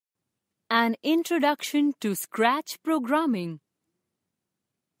An introduction to Scratch programming.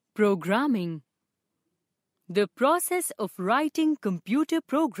 Programming. The process of writing computer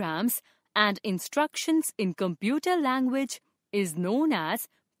programs and instructions in computer language is known as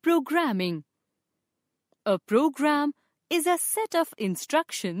programming. A program is a set of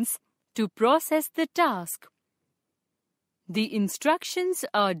instructions to process the task. The instructions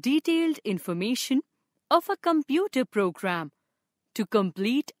are detailed information of a computer program to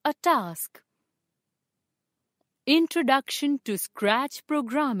complete a task. Introduction to Scratch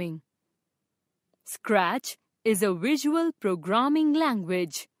programming. Scratch is a visual programming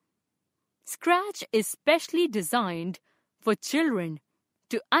language. Scratch is specially designed for children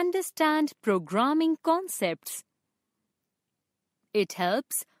to understand programming concepts. It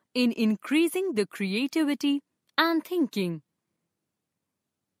helps in increasing the creativity and thinking.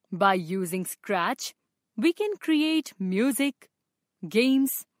 By using Scratch, we can create music,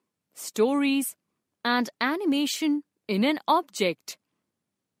 games, stories, and animation in an object.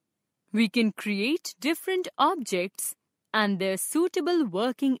 We can create different objects and their suitable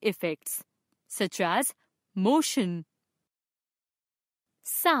working effects, such as motion,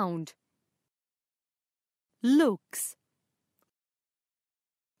 sound, looks,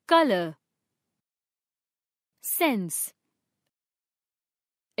 color, sense,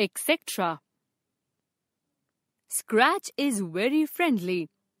 etc. Scratch is very friendly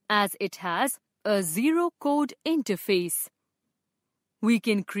as it has a zero-code interface. We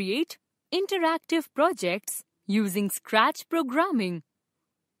can create interactive projects using Scratch programming.